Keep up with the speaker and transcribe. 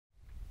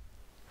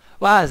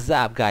What's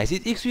up, guys?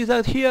 It's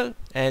xWizard here,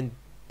 and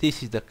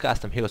this is the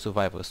Custom Hero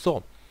Survivor.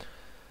 So,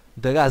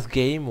 the last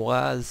game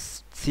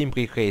was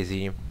simply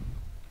crazy,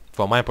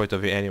 from my point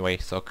of view anyway.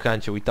 So,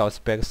 crunchy without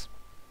spells,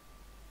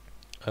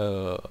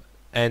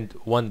 and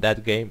won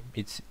that game.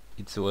 It's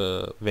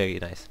very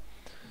nice.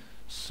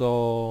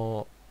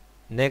 So,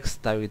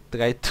 next I will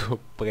try to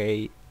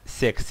play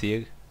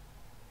Sexir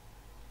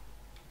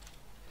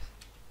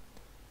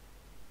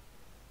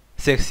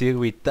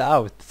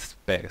without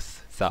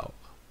spells. So,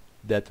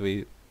 that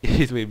will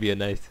it will be a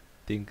nice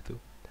thing to.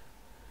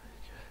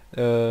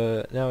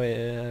 Now,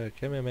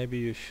 Cameron, maybe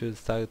you should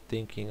start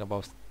thinking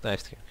about live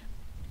stream.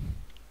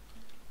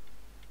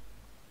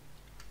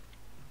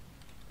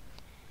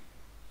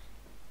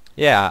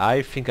 Yeah,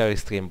 I think I will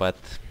stream, but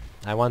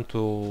I want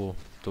to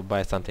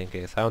buy something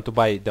else. I want to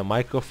buy the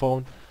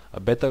microphone, a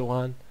better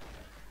one,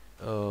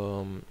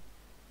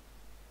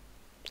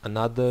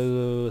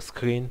 another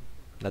screen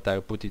that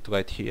I'll put it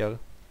right here,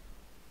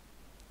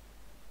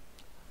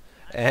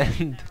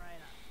 and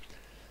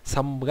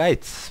some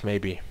lights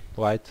maybe,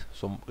 right?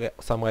 Some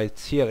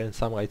lights here and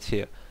some lights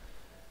here,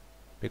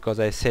 because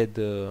I said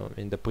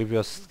in the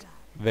previous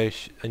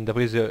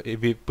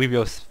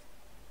previous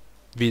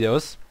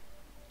videos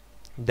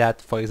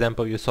that, for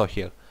example, you saw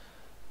here,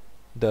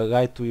 the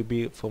light will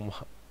be from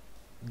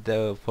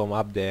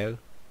up there,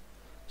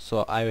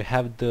 so I will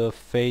have the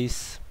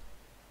face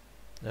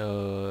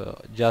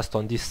just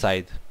on this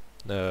side,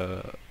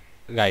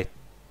 right,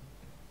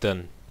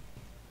 done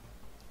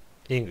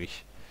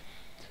English.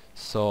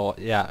 So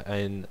yeah,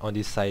 and on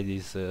this side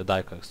is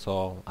darker,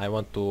 so I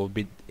want to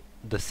be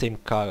the same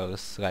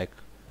colors, like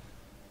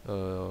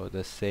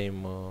the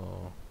same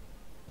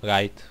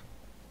light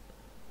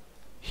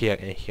here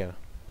and here.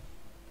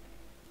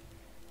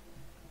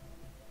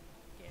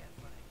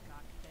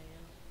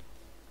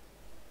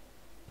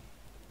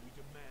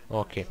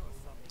 Okay.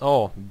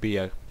 Oh,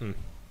 beer.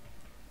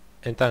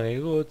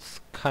 Entire roots,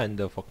 kind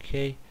of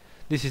okay.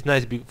 This is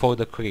nice for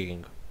the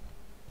clearing.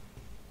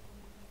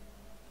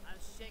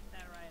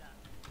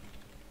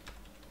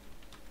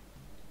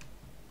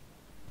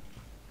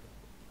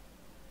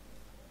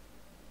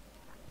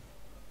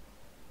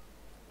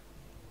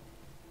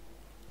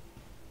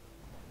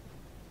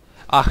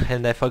 Ah,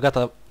 and I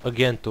forgot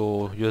again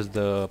to use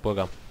the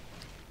program.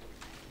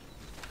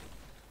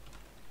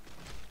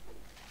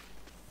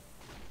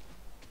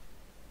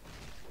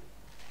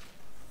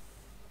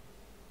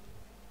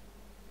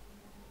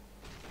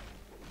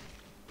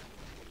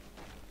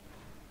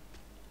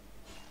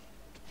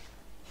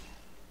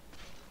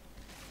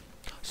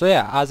 So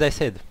yeah, as I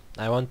said,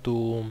 I want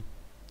to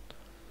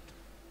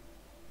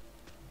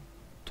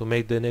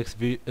make the next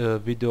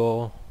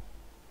video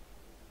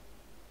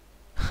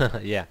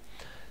yeah,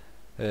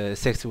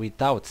 sex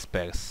without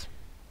spells,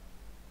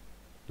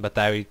 but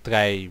I will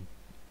try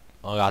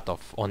a lot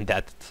on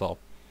that, so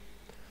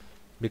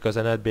because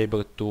I'll not be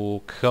able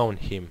to crown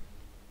him,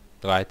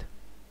 right?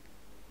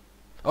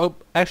 Oh,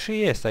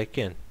 actually yes, I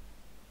can,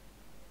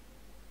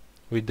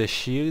 with the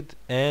shield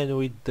and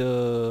with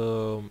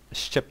the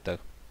scepter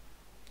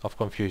of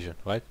confusion,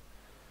 right?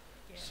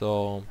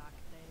 So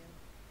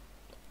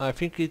I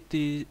think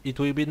it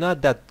will be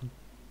not that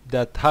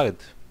hard,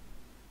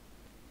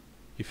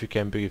 if you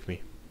can believe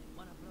me.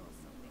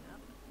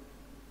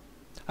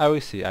 I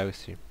will see.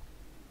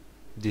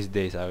 These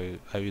days I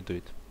will do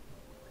it.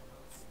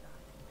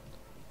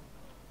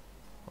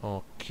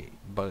 Okay,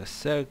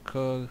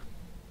 Berserker.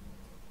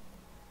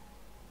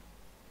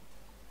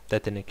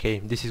 That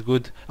NK. This is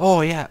good. Oh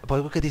yeah,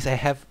 but look at this. I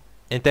have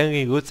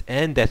Entangling Roots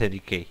and that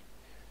NK.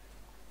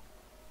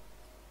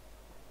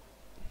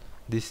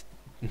 This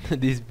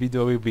this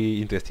video will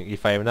be interesting.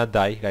 If I will not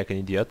die like an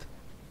idiot,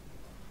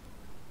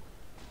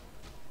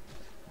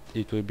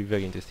 it will be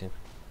very interesting.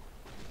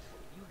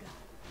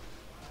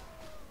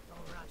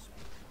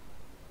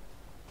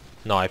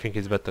 No, I think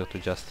it's better to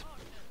just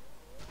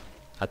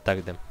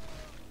attack them.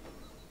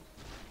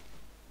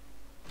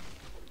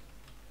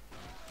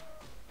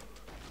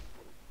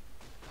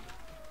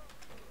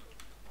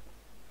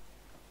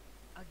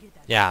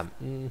 Yeah.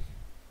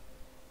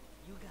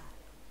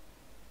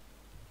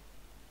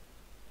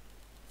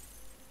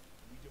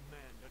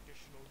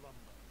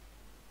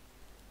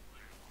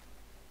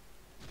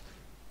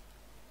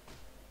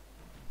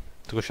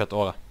 True shot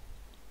aura.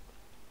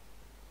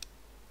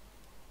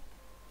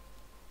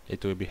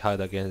 It will be hard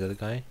against that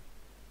guy.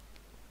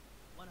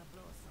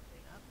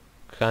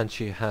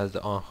 Crunchy has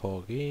the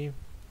unholy.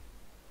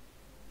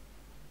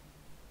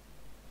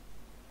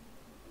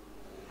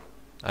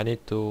 I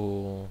need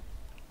to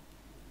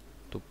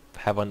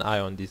have an eye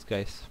on these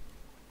guys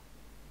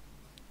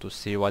to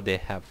see what they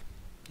have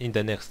in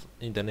the next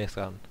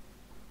round.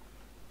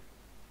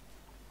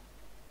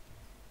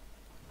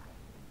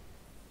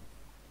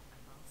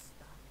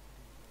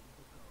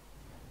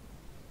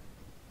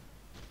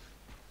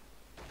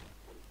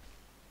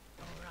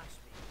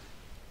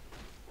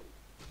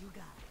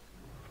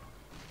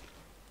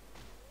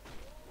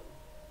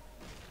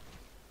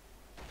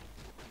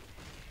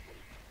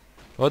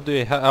 What do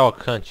we have? Oh,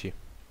 Crunchy.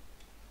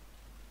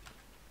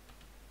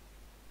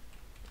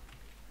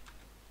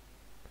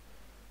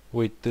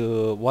 with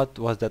what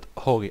was that?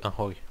 Hori,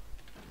 Hori.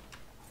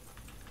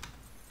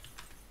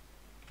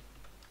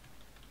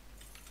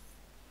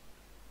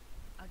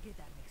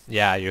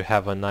 Yeah, you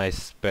have a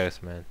nice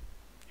spares, man.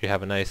 You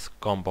have a nice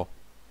combo.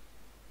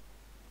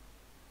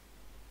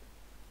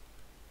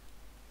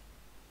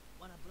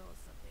 Wanna blow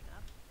something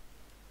up?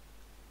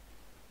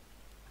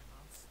 I'm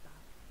all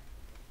stocked and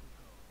ready to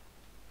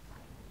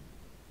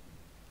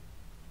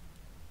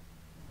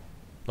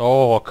go.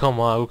 Oh, come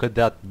on, look at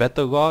that.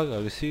 Battle log,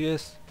 are you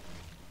serious?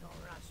 Don't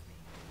rush me.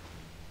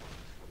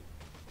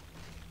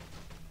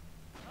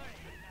 Hurry,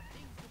 I got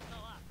things to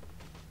blow up.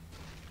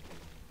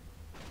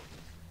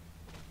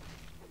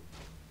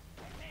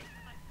 Take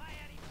my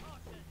fiery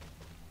potion.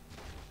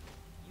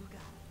 You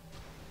got it.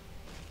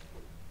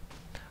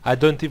 I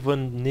don't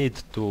even need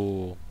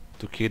to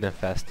kill them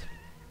fast.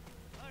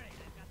 Hurry,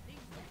 I got things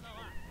to blow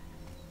up.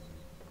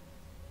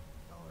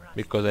 Don't rush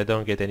Because I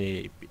don't get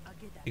any me. I'll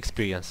get that.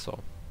 experience, so.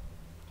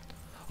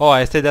 Oh,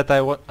 I said that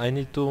I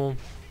need to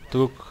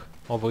look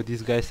over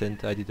these guys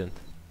and I didn't.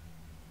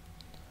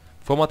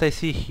 From what I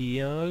see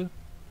here,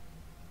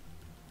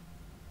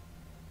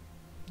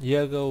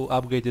 Yellow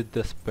upgraded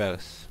the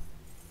spares.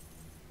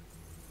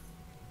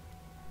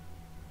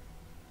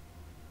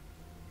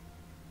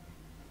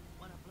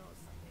 Wanna blow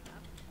something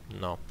up?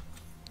 No,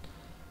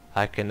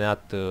 I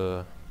cannot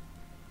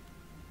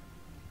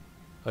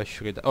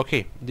assure that.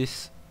 Okay,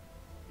 this.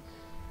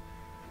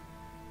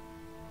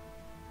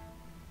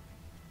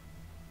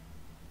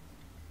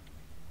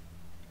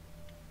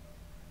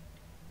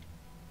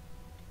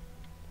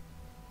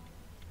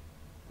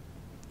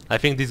 I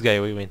think this guy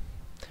will win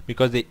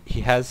because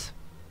he has.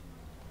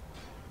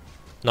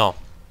 No.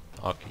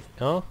 Okay.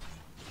 Oh.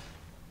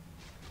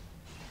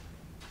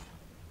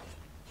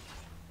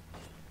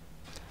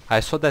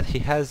 I saw that he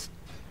has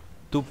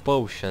 2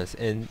 potions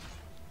and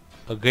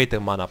a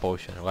greater mana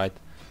potion, right?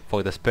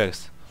 For the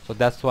spares. So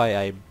that's why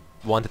I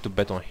wanted to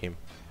bet on him.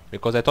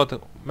 Because I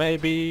thought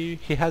maybe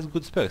he has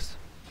good spares.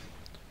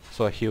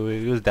 So he will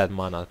use that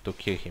mana to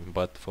kill him.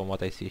 But from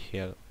what I see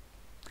here,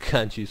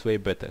 Kanji is way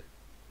better.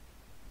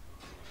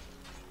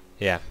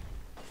 Yeah.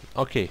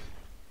 Okay.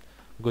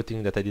 Good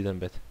thing that I didn't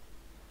bet.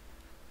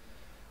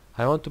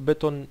 I want to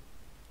bet on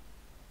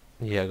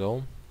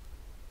Yellow.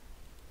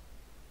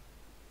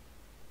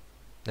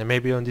 And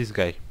maybe on this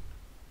guy.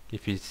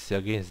 If it's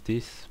against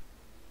this.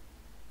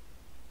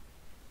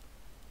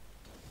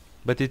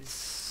 But it's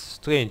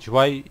strange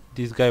why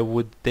this guy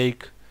would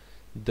take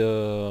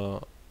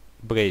the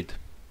braid.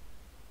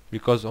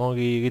 Because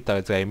only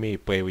retards like me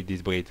play with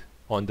this braid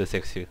on the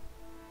sexy.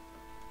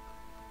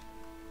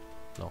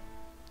 No.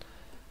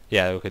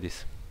 Yeah, look at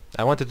this.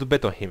 I wanted to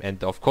bet on him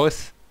and of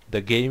course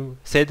the game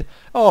said,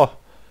 oh,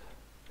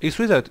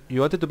 xWizard,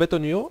 you wanted to bet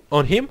on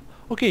him?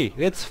 Okay,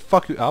 let's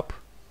fuck you up.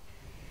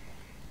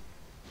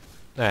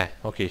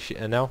 Okay,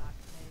 and now?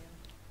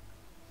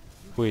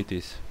 Who it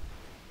is?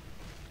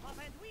 Pop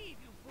and weave,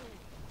 you fool.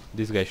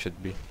 This guy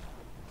should be.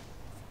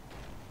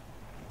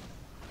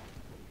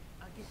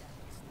 I'll get that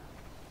mixed up.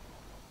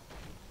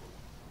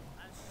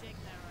 I'll shake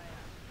that right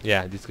up.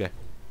 Yeah, this guy.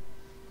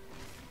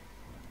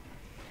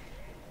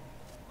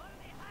 For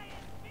the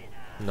highest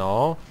bidder.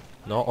 No,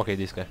 no, okay,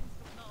 this guy. To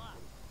blow up.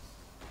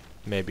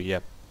 Maybe,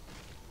 yeah.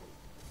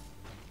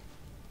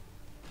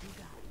 You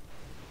got it.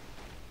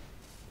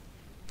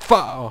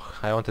 Fuck! Oh,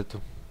 I wanted to.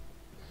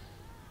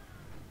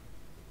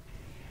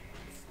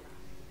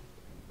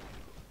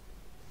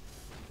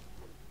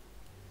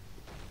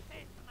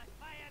 Taste my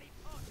fiery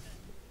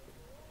potion.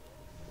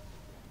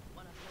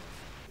 Wanna blow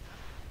something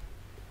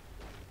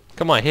up?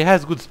 Come on, he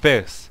has good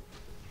spares.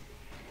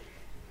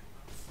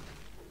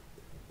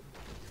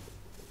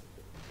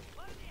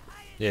 For the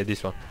highest Yeah,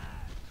 this one.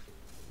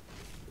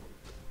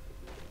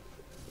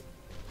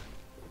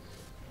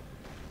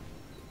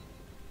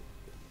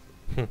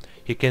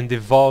 He can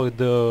devour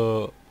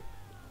the.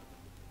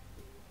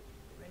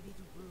 ready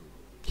to brew.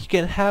 He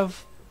can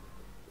have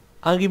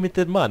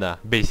unlimited mana,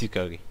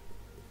 basically.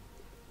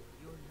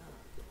 Your love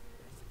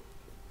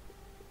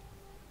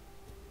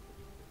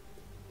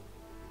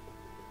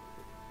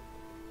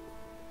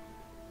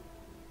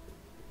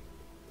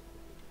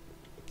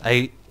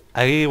recipe.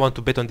 I really want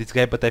to bet on this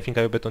guy, but I think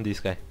I will bet on this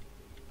guy.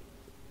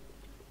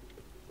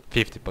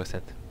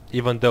 50%.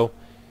 Even though.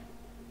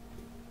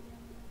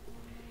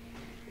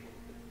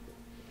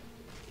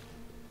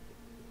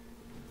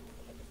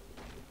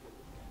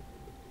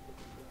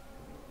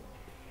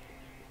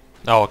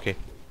 Oh, okay.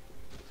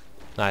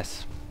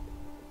 Nice.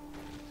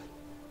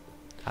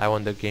 I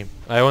won the game.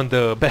 I won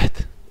the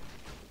bet.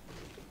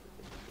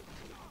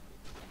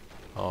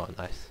 Oh,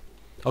 nice.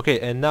 Okay,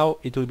 and now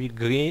it will be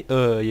green.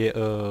 Yeah.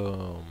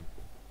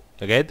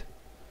 Red.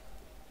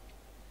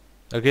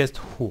 Against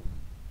who?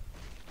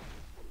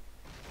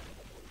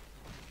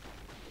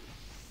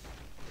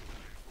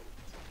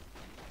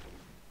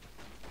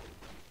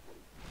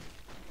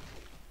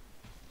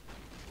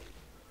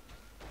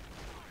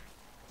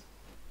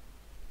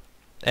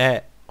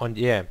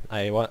 Yeah,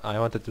 I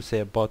wanted to say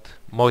about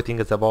more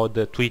things about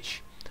the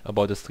Twitch,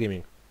 about the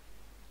streaming.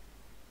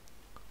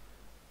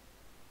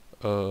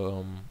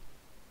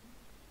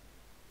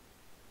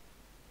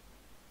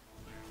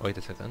 Wait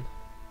a second.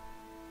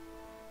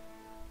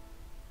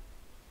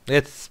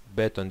 Let's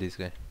bet on this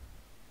guy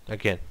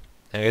again,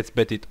 and let's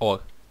bet it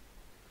all.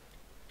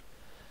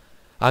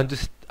 I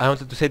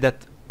wanted to say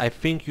that I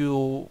think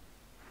you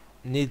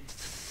need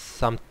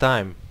some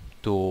time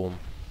to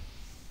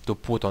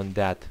put on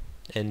that,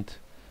 and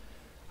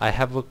I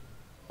have a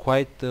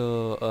quite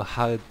a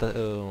hard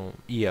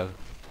year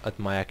at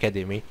my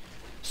academy,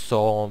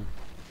 so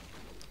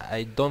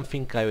I don't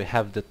think I will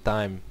have the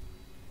time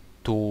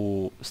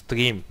to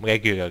stream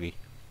regularly,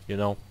 you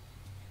know,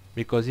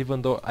 because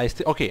even though I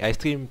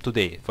stream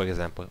today, for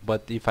example,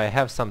 but if I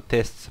have some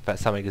tests,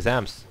 some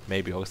exams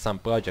maybe, or some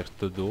projects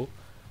to do,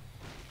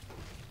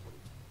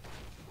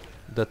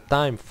 the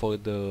time for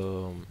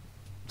the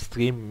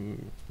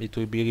stream, it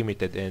will be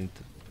limited and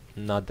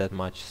not that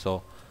much.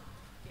 So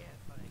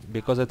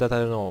because of that, I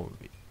don't know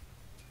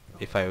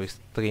if I will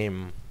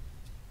stream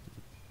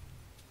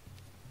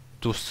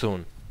too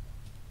soon.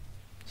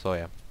 So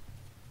yeah.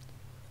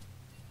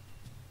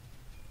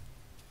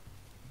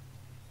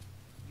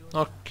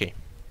 Okay.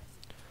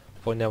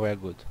 For now we're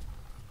good.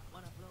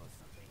 Wanna blow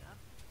something up?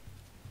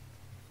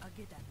 I'll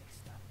get that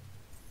mixed up.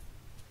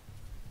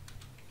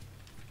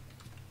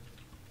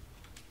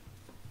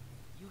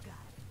 You got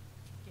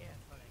it. Care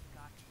for a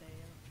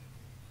cocktail?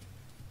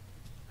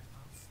 I'm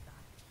all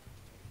stocked.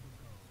 Ready to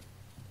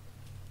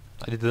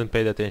go. I didn't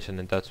pay attention,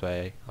 and that's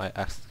why I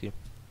asked him.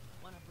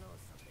 Wanna blow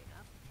something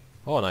up?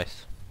 Oh,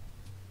 nice.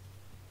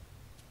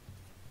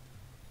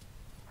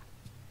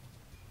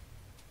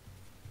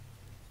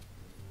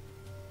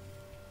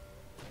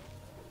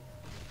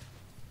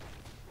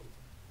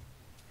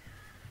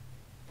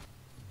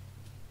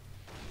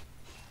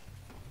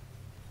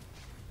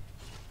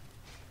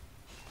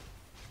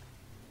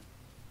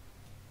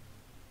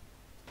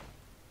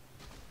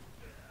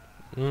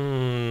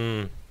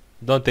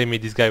 Don't tell me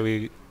this guy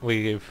will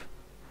live.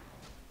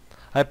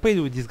 I played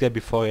with this guy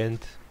before, and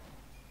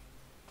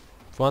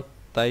from what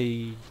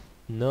I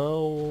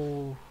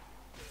know,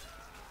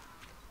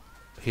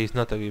 he's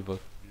not a river.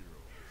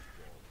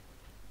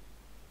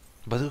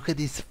 But look at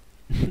this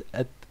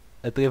at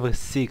level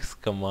 6,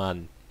 come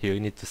on. You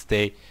need to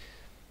stay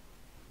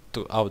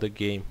throughout the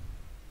game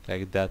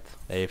like that,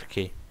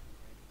 AFK.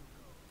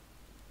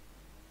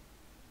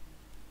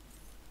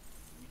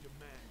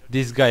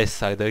 These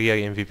guys are the real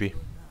MVP.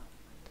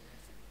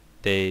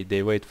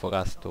 They wait for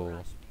us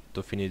to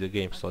finish the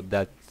game, so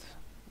that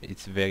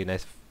it's very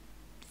nice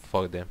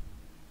for them.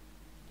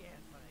 Care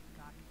for a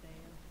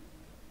cocktail?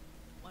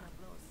 Wanna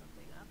blow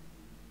something up?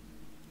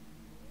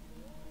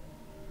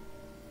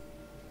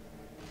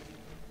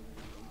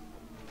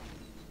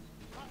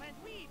 Come and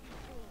weed, you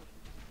fool!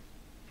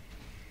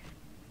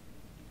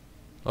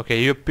 Okay,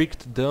 you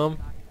picked the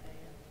Cocktail?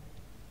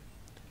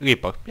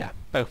 Reaper. Yeah,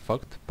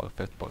 perfect,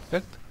 perfect,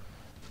 perfect.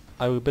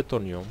 I will bet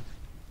on you.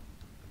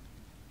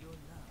 Your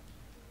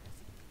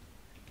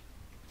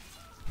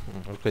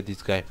love. Look at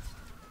this guy.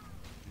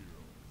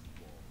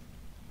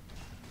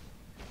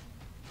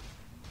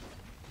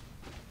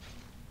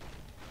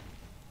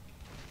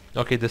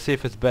 Okay, the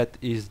safest bet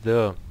is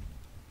the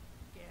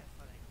Care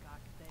for a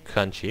cocktail?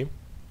 Crunchy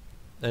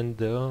and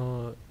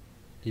the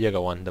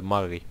yellow one, the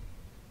Murray.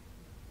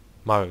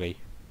 Murray.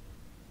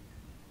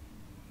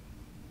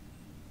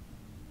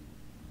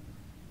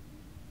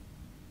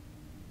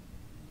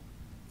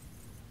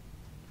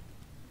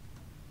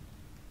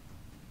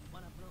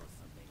 Wanna blow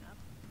something up?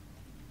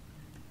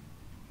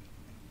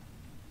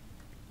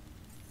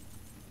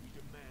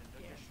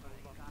 Care for a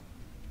cocktail?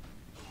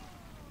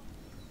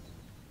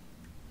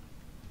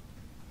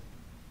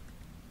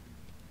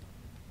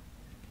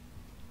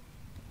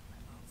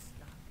 I'm all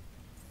stocked.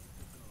 Ready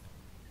to go.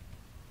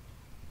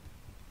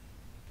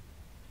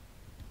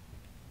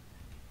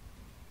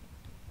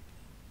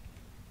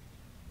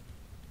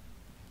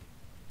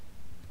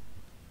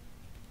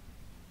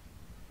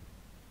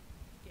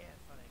 Care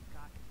for a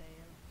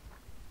cocktail?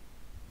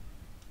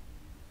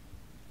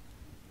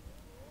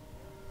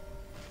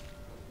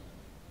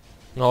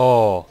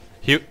 Oh,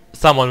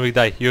 someone will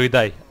die. You will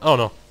die. Oh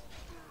no.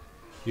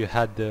 You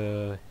had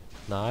the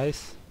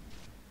nice.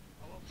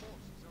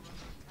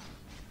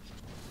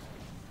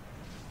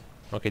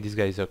 Okay, this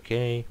guy is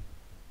okay.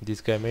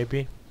 This guy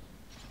maybe.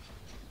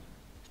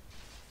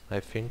 I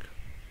think.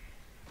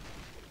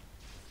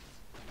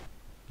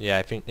 Yeah,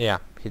 I think. Yeah,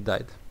 he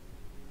died.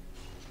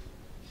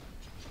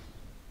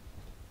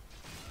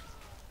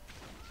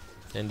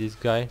 And this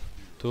guy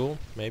too,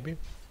 maybe.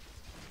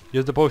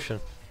 Use the potion.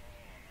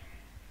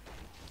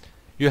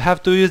 You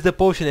have to use the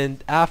potion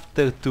and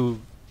after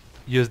to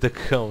use the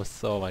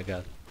cones. Oh my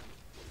god.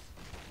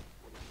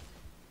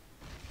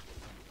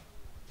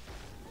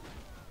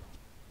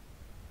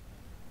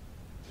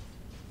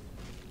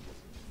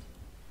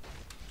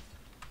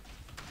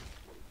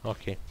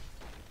 Okay.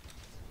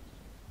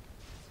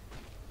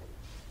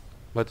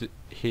 But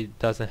he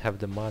doesn't have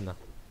the mana.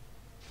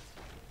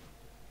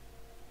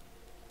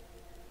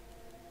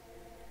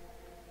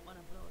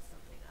 Wanna blow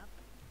something up?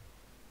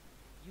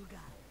 You got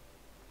it.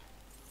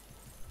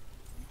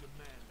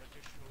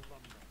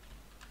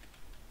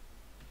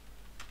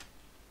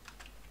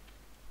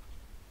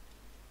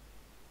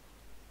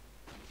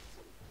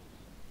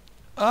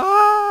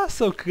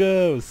 so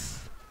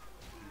close.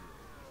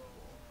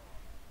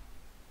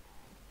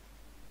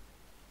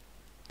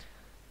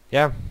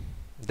 Yeah,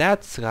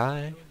 that's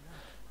right.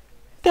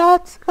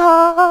 That's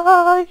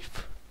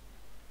life.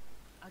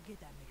 I get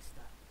that mixed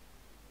up.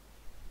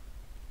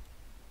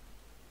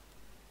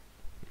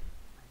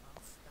 I'm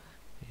all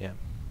stuck. Yeah.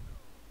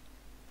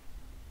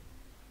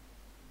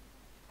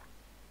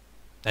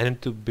 I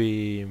need to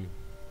be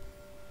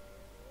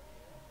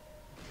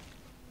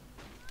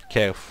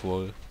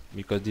careful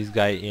because this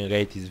guy in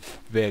rate is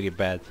very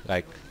bad.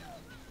 Like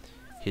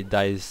he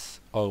dies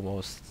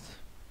almost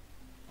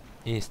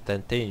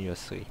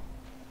instantaneously.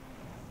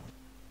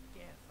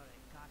 Care for a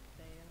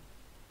cocktail?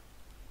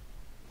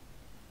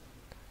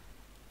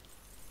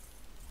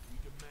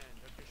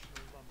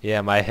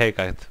 Yeah, my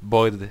haircut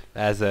bald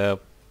as a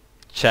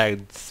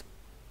child's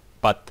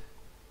butt.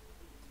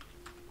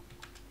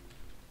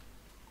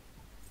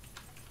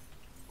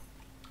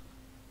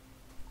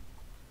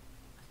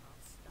 I'm all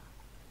stuck.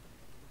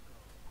 Ready to go.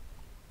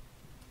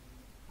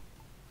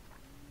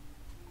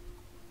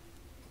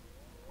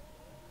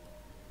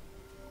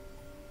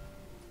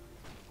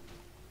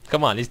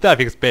 Come on, it's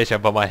nothing special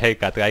about my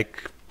haircut.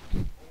 Like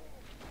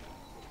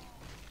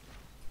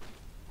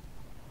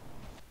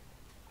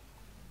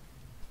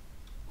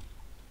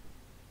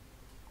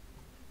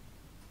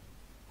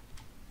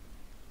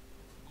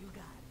You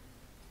got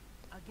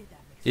it. I'll get that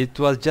mixed it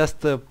was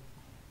just a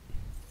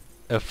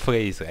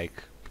phrase.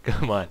 Like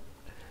come on.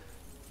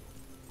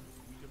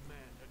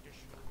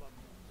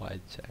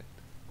 White check.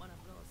 Wanna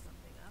blow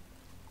something up?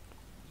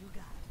 You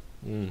got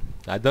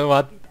it. I don't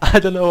want. I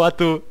don't know what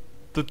to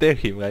tell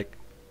him. Like.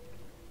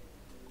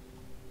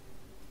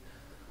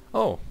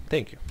 Oh,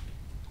 thank you.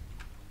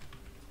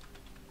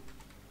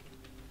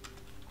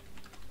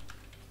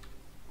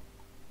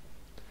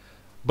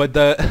 But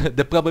the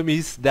the problem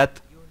is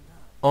that Your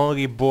love.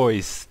 only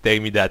boys tell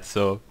me that,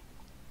 so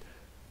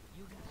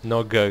You got it.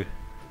 no girl.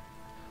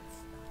 I'm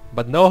stuck.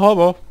 But no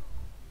homo.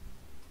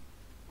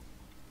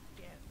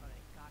 Care for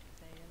a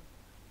cocktail?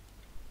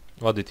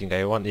 What do you think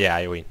I won? Yeah,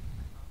 I win.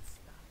 I'm all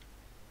stuck.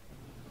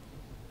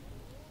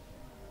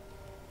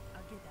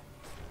 I'll get that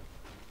mixed up.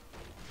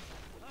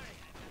 Hurry,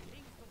 I've got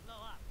things to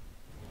blow up.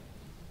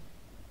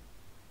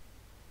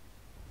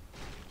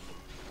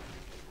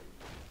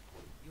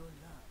 Your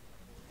love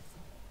impressed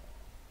me.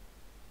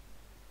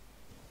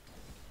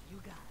 You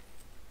got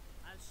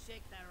it. I'll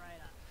shake that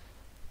right up.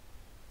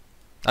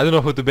 I don't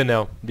know who to be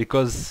now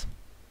because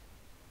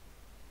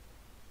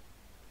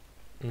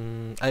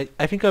I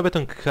think I bet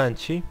on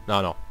Crunchy.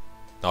 No.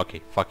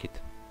 Okay, fuck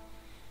it.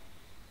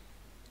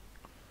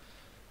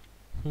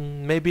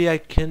 Maybe I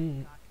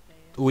can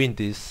Cocktail? win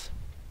this.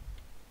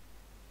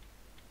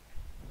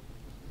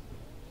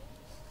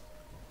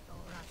 Don't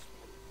rush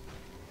me.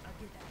 I'll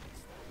get that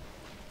mixed up.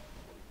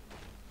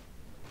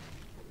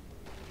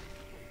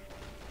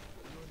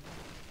 Your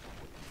love.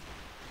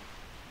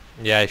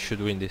 Yeah, I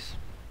should win this.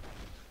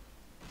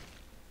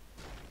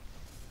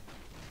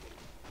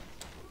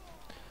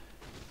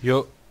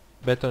 You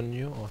bet on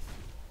you or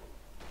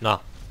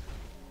no?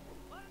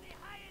 One of the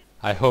highest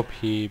I hope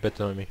he bet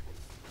on me.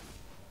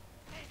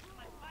 taste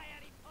my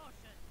fiery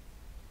potion.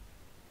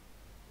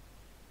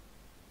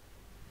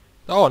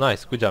 Oh,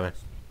 nice, good job, man.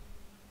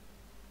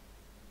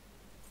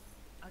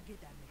 I'll get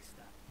that mixed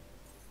up.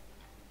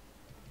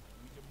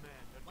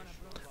 Wanna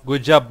blow some-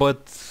 Good job,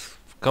 but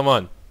come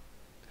on,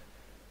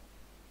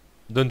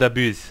 don't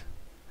abuse.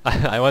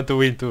 I want to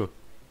win too.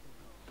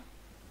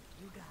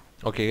 You got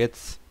it. Okay,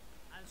 let's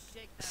I'll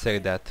shake that say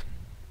right up. that.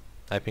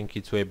 I think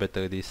it's way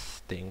better this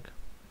thing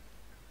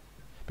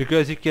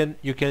because you can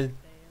Tail.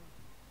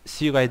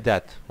 see like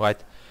that,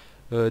 right?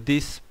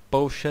 This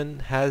potion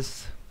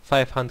has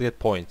 500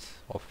 points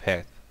of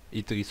health.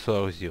 It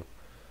restores you.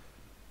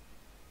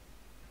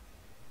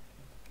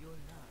 Your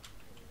love.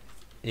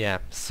 Yeah,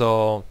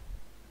 so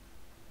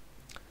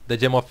the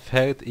gem of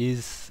health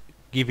is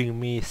giving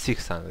me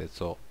 600,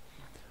 so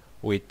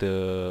with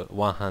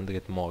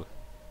 100 more.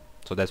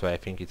 So that's why I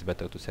think it's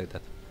better to say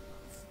that.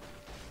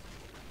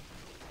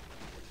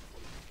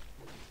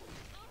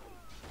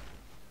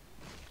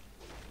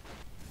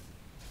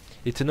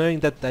 It's annoying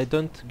that I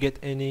don't get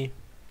any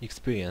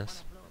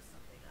experience. Wanna blow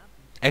something up?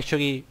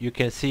 Actually, you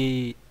can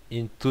see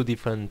in two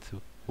different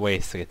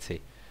ways, let's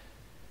say.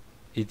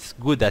 It's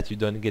good that you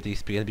don't get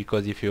experience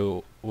because if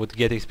you would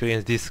get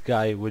experience, this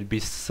guy would be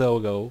so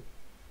low.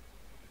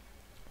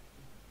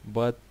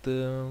 But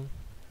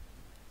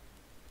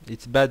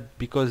it's bad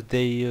because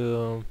they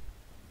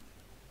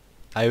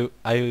I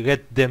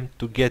let them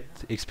to get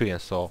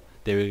experience, so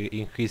they will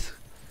increase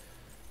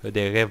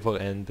their level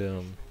and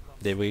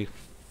they will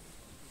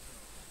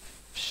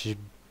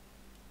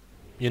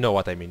you know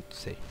what I mean to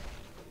say.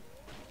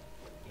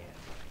 Yeah.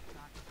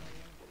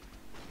 Cocktail.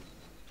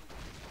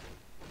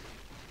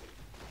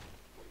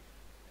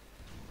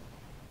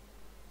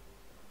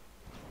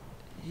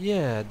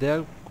 Yeah,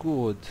 they're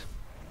good.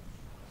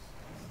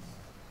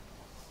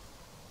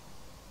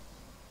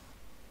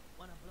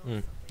 Wanna blow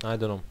something? I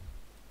don't know.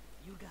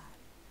 You got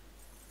it.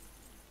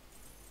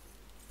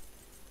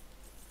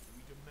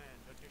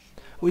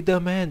 with the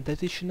man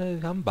traditional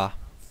Ramba.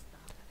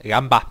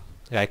 Ramba,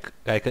 like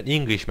an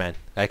Englishman,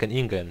 like an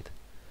England.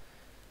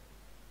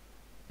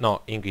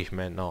 No,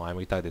 Englishman. No, I'm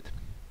retarded.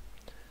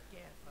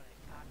 Care for a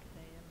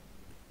cocktail?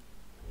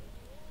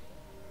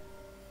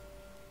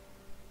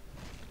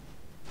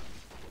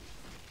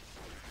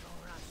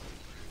 Don't rush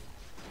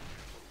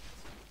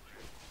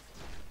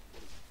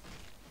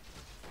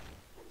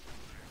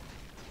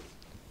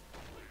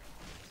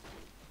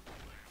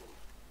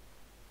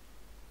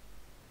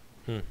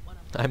me.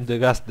 I'm the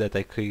last that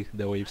I clear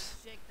the waves.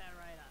 Shake that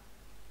right up.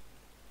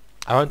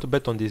 I want to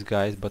bet on these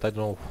guys, but I don't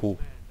know who.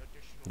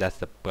 That's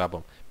the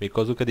problem.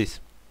 Because look at this.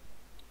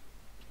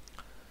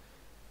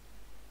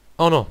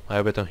 Oh no,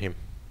 I bet on him.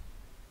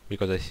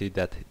 Because I see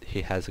that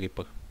he has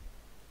Reaper.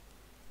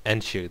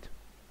 And Shield.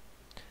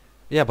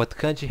 Yeah, but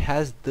Kanji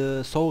has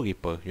the Soul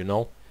Reaper, you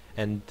know?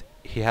 And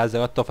he has a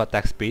lot of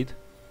attack speed.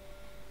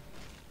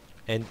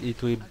 And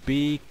it will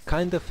be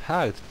kind of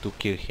hard to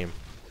kill him.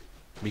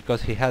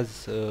 Because he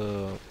has,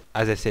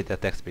 as I said,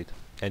 attack speed.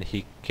 And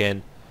he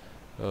can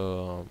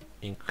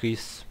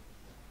increase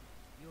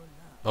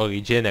or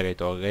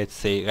regenerate, or let's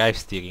say life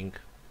stealing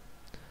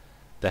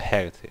the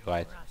health,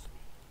 right? Rush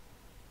me.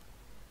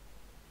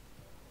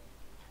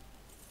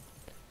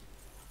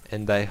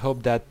 And I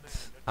hope that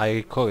I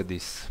record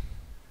this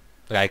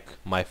like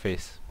my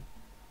face.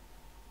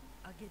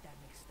 I'll get that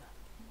mixed up.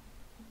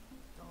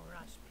 Don't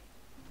rush me.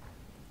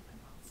 I'm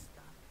all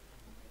stuck.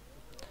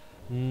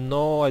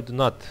 No, I do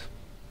not.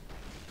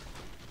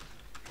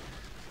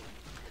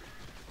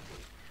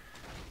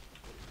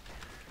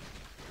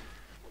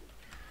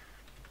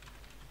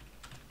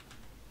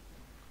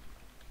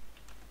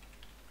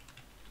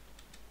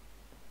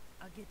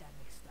 I'll get that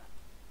mixed up.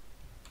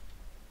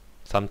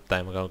 Some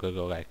time long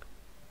ago, like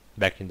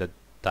back in the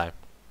time.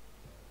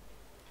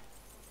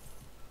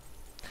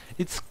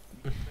 It's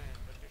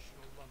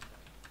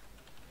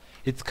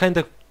it's kind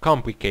of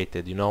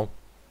complicated, you know.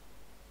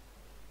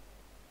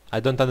 I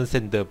don't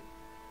understand the.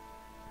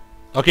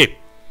 Okay.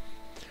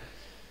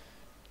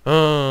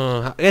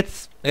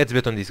 Let's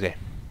bet on this guy.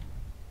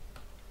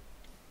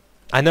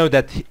 I know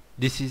that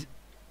this is.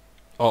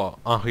 Oh,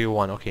 Unreal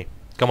 1. Okay,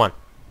 come on.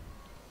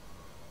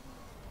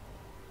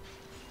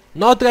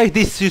 Not like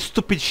this, you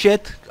stupid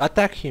shit.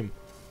 Attack him.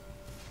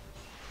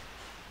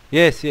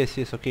 Yes, yes,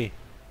 yes. Okay.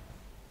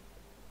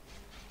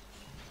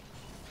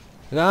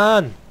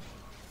 Run.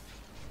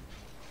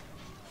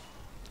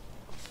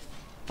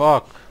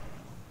 Fuck.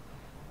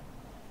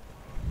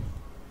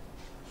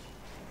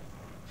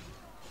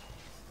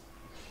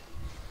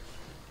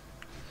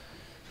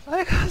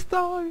 I can't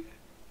stop.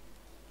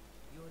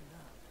 Your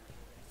love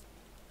arrests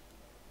me.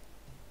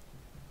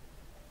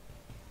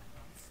 I'm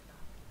all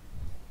stuck.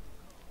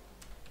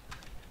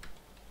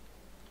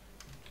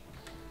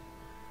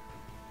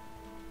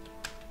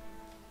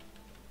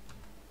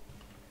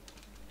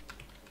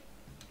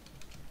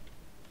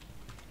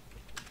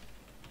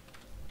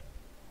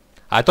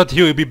 I thought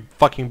he would be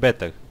fucking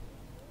better.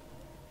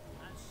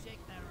 I'll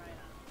shake that right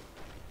up.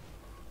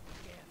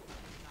 Care for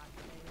a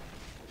cocktail?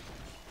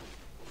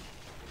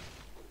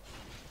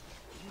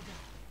 You got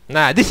it.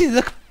 Nah, this is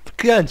a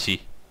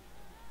crunchy.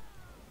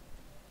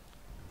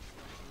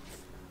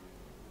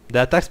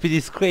 The attack speed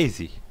is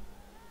crazy.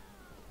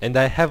 And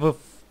I have a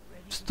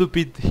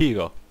stupid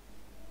hero.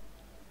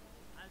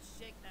 I'll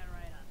shake that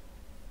right up.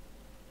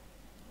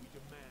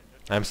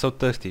 I'm so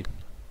thirsty.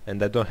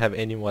 And I don't have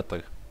any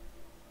water.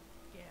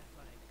 Care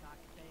for a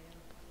cocktail?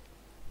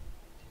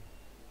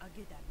 I'll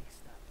get that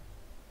mixed up.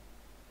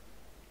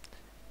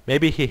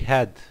 Maybe he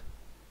had.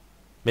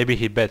 Maybe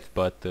he bet,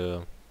 but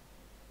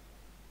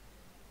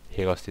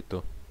he lost it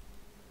too.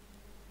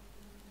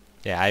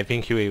 Yeah, I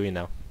think he will win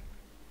now.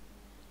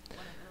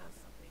 Wanna blow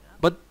something up?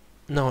 But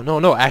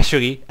no,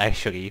 actually, I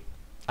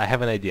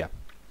have an idea.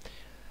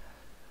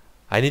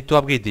 I need to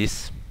upgrade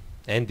this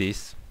and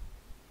this.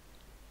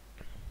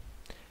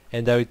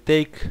 And I will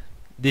take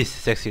this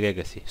sexy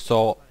legacy.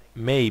 So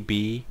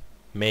maybe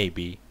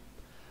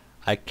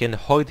I can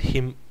hold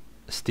him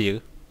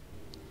still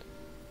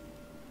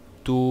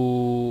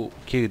to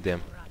kill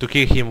them. To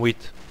kill him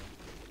with.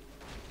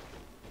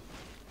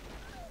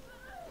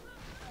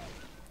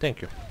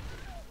 Thank you.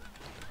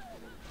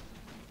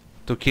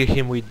 To kill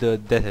him with the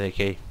death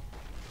decay.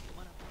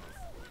 Wanna blow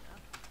something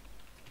up?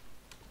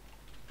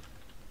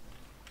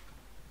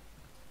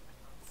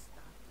 I'm all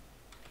stuck.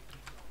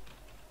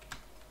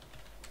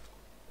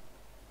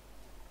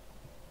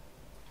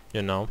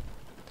 You know.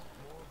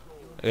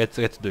 Let's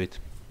do it.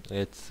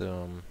 Let's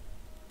Wanna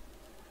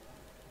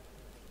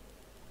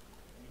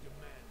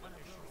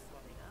blow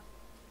something up?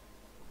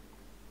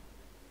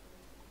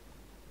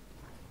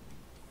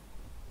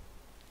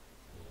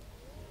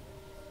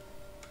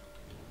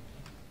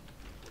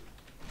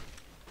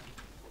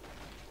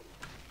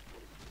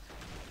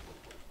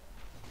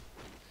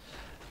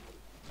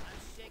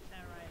 I'll shake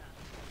that right up.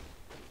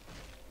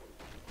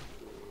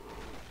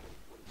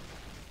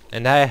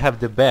 and I have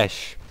the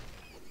bash.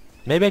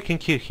 Maybe I can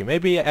kill him.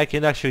 Maybe I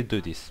can actually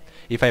do this.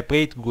 If I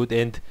play it good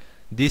and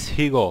this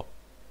hero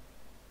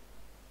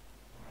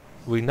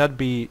will not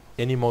be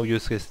any more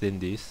useless than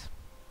this.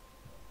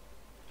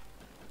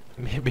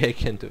 Maybe I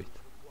can do it.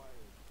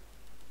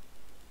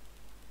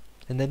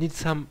 And I need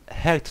some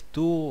health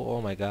too.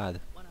 Oh my god.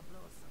 Wanna blow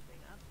something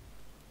up?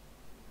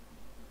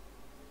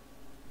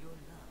 Your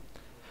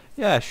love.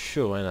 Yeah,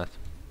 sure, why not?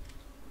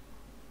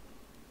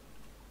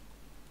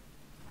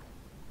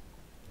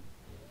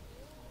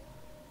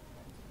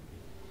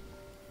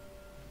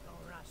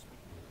 Don't rush me.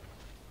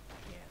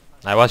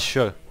 Careful. I was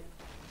sure. Hurry,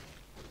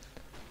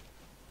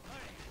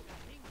 I got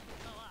things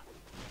to blow up.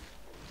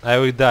 I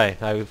will die.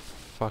 I will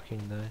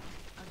fucking die.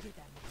 I'll get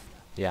that mixed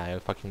up. Yeah, I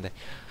will fucking die.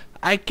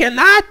 I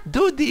cannot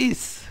do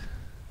this!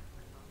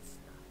 I'll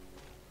stop.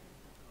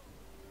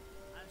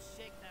 I'll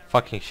shake that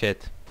Fucking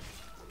shit.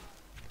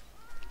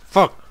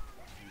 Fuck!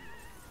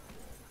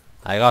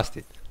 I lost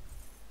it.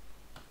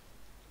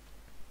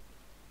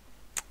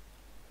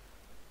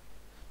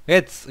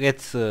 Let's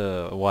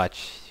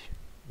watch,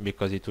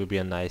 because it will be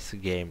a nice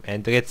game,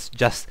 and let's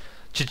just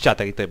chit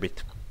chat a little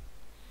bit.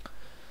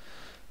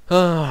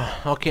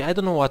 Okay, I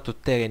don't know what to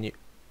tell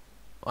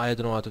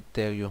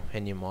you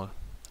anymore.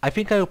 I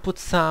think I will put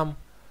some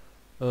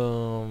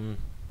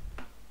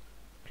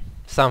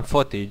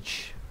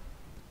footage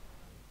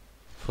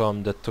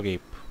from the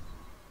trip.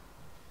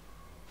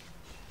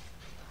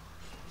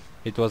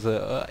 It was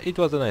a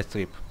nice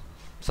trip.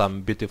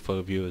 Some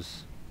beautiful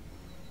views.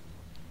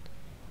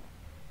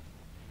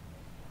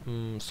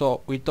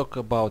 So we talk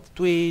about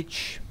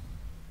Twitch.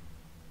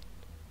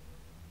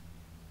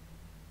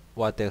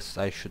 What else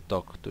I should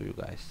talk to you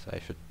guys? I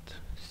should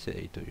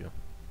say to you.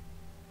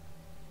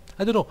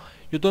 I don't know.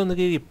 You don't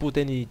really put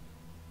any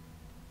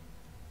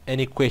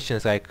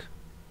questions like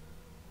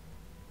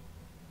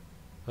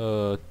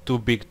too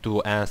big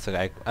to answer.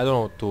 Like, I don't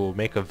know, to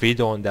make a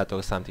video on that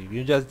or something.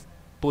 You just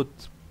put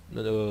I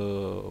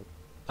don't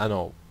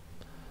know,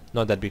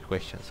 not that big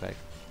questions like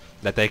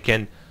that I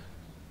can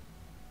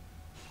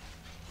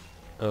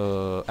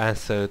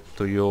answer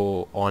to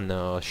you on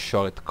a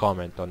short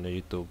comment on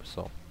YouTube.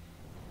 So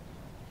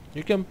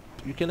you can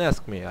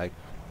ask me, like,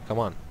 come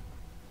on.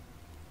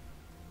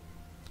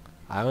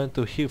 I want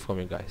to hear from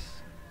you guys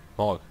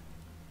more.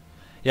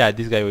 Yeah,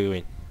 this guy will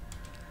win.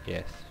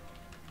 Yes.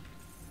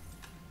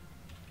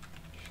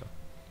 Sure.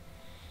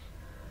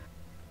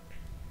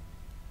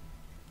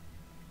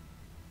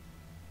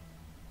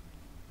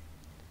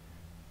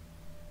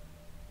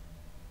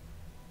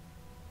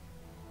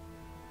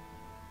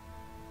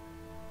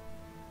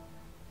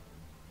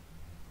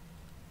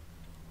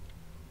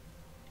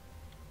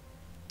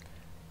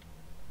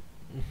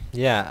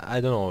 Yeah, I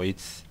don't know.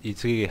 It's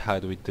really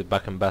hard with the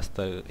back and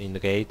buster in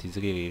raid. It's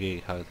really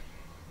hard.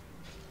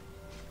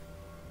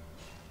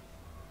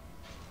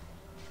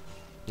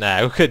 Nah,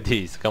 look at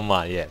this. Come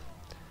on, yeah.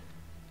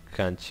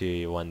 Can't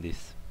you want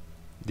this?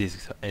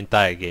 This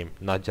entire game,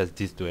 not just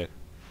this duel.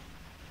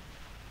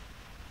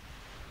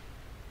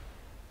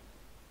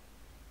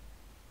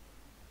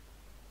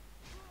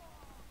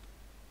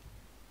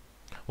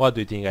 What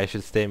do you think? I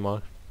should stay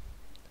more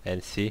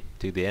and see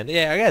till the end?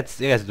 Yeah, let's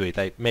do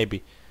it.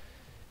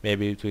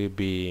 Maybe it will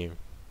be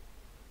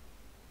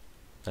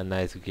a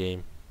nice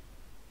game,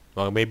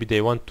 or maybe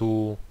they want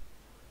to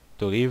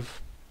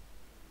leave.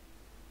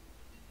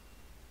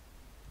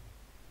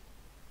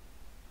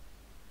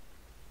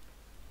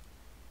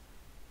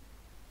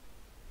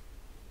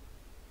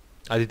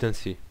 I didn't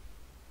see.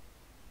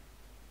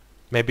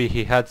 Maybe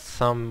he had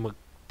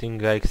something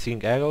like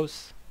seeing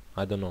arrows.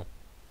 I don't know.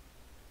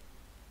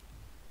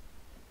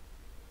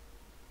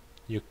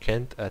 You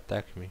can't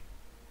attack me.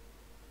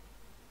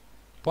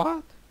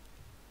 What?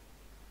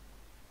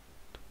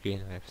 To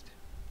gain left.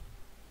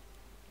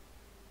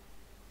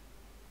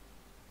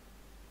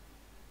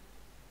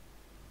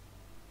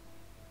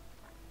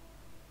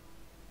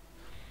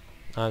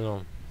 I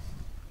know.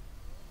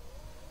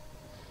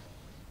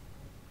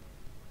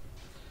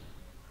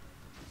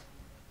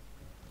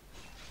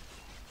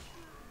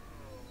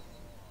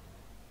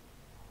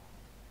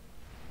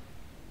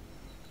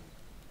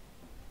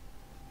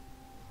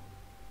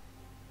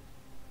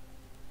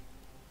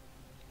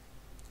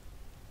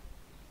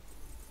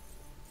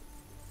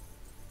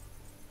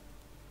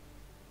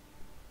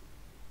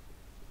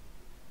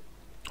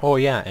 Oh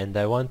yeah, and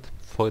I want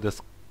for the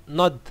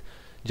not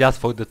just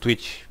for the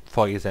Twitch,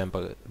 for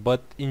example,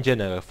 but in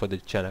general for the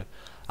channel,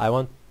 I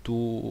want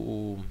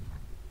to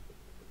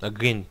a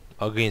green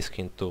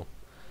screen too,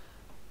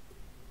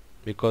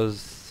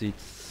 because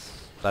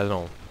it's I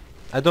don't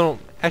know.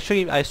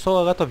 Actually, I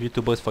saw a lot of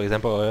YouTubers, for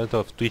example, a lot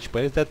of Twitch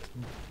players that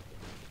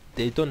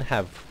they don't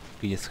have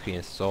green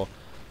screens. So,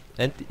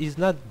 and it's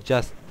not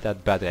just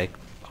that bad. Like,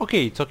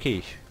 okay, it's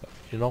okay,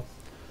 you know,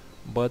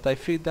 but I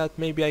feel that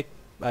maybe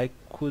I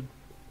could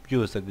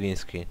use a green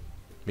screen,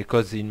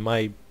 because in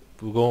my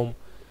room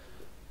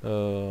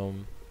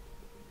and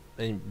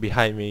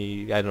behind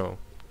me, I don't know,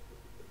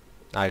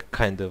 are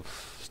kind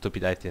of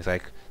stupid items.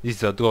 Like, this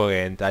is a drawer,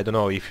 and I don't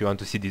know if you want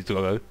to see this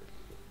drawer.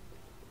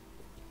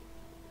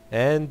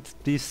 And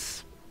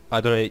this,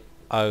 I don't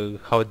know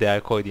how they are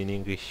called in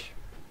English.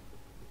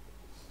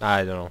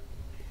 I don't know.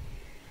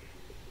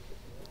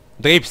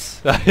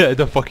 Drapes! I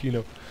don't fucking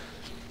know.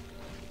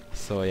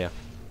 So yeah.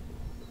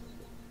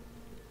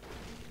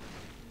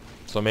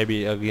 So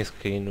maybe a green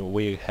screen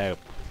will help.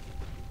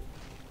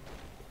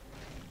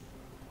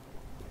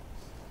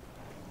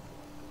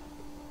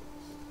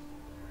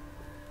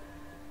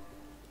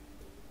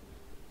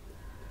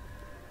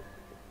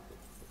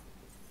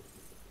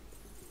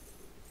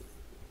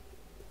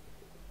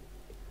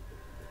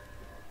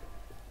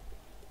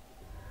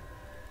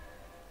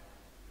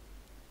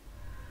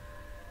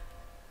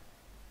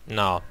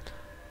 No,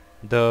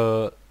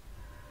 the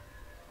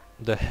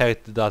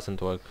health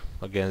doesn't work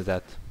against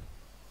that.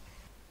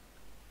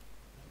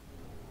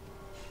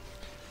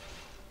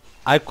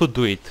 I could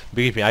do it,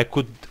 believe me. I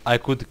could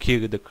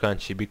kill the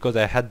crunchy because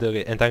I had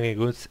the entangling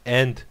roots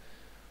and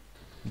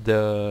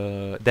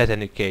the death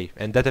and decay.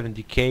 And death and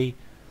decay,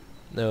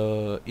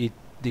 it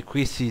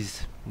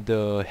decreases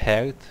the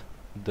health,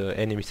 the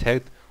enemy's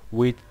health,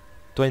 with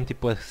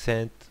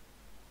 20%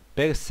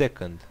 per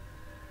second.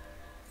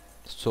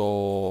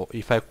 So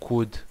if I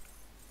could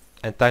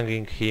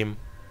entangling him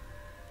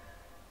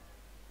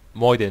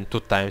more than 2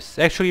 times,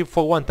 actually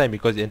for 1 time,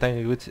 because the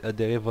entangling roots at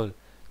the level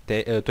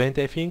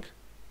 20 I think.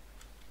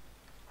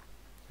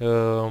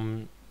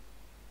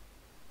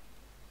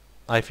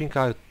 I think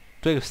are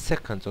 12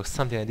 seconds or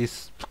something like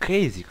this.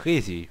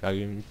 Crazy. I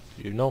mean,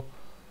 you know.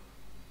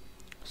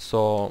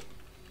 So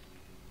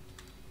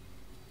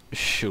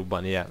shoot,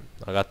 but yeah,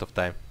 a lot of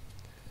time.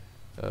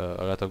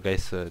 A lot of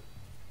guys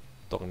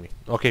told me.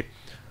 Okay,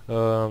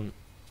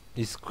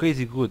 it's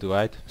crazy good,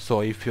 right?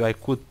 So if I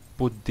could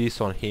put this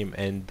on him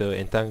and the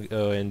and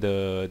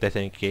the Death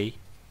and Decay,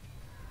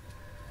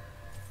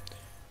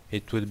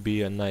 it would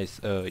be a nice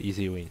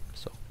easy win.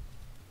 So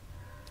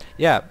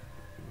yeah,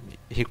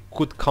 he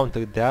could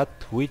counter that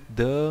with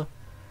the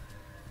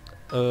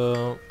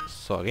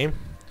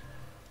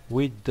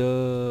with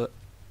the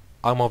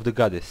Arm of the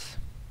Goddess.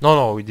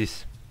 No, with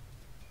this,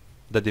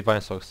 the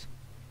Divine Source.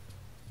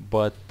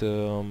 But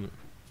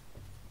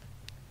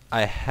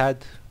I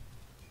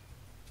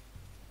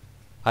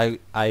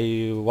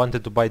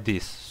wanted to buy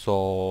this,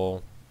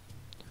 so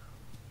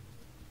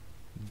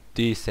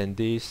this and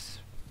this,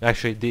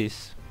 actually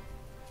this,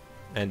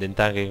 and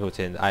entangling roots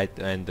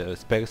and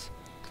spells,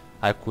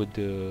 I could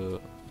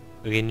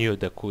renew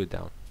the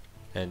cooldown,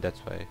 and that's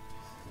why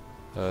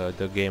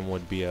the game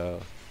would be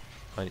an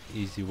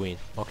easy win.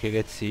 Okay,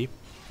 let's see.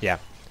 Yeah,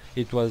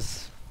 it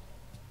was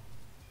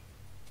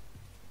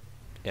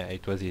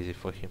easy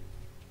for him.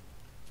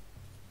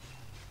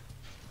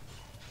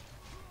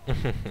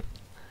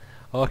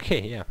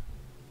 Okay, yeah.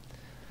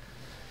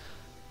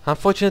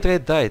 Unfortunately I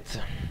died.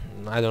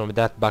 I don't know,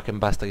 that back and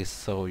buster is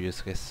so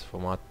useless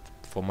from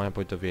my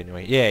point of view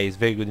anyway. Yeah, it's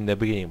very good in the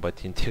beginning,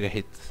 but in the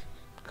late,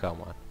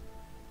 come on.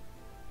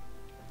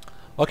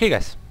 Okay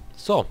guys,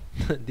 so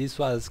this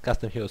was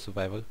Custom Hero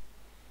Survival.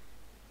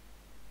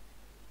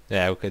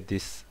 Yeah, look at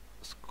this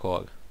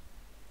score.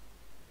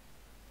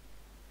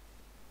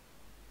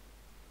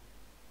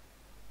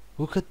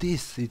 Look at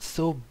this, it's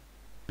so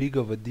big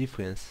of a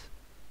difference.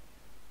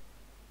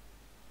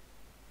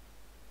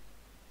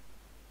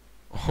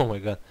 Oh my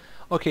god.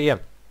 Okay, yeah.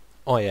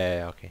 Oh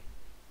yeah, okay.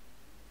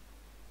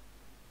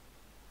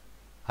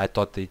 I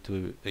thought it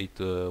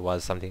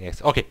was something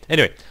else. Okay,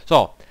 anyway,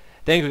 so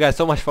thank you guys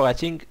so much for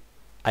watching.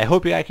 I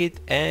hope you like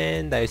it,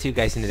 and I will see you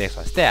guys in the next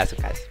one. Stay awesome,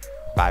 guys.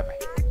 Bye bye.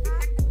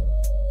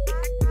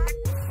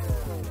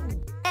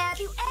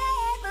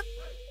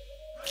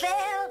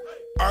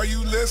 Are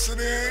you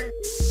listening?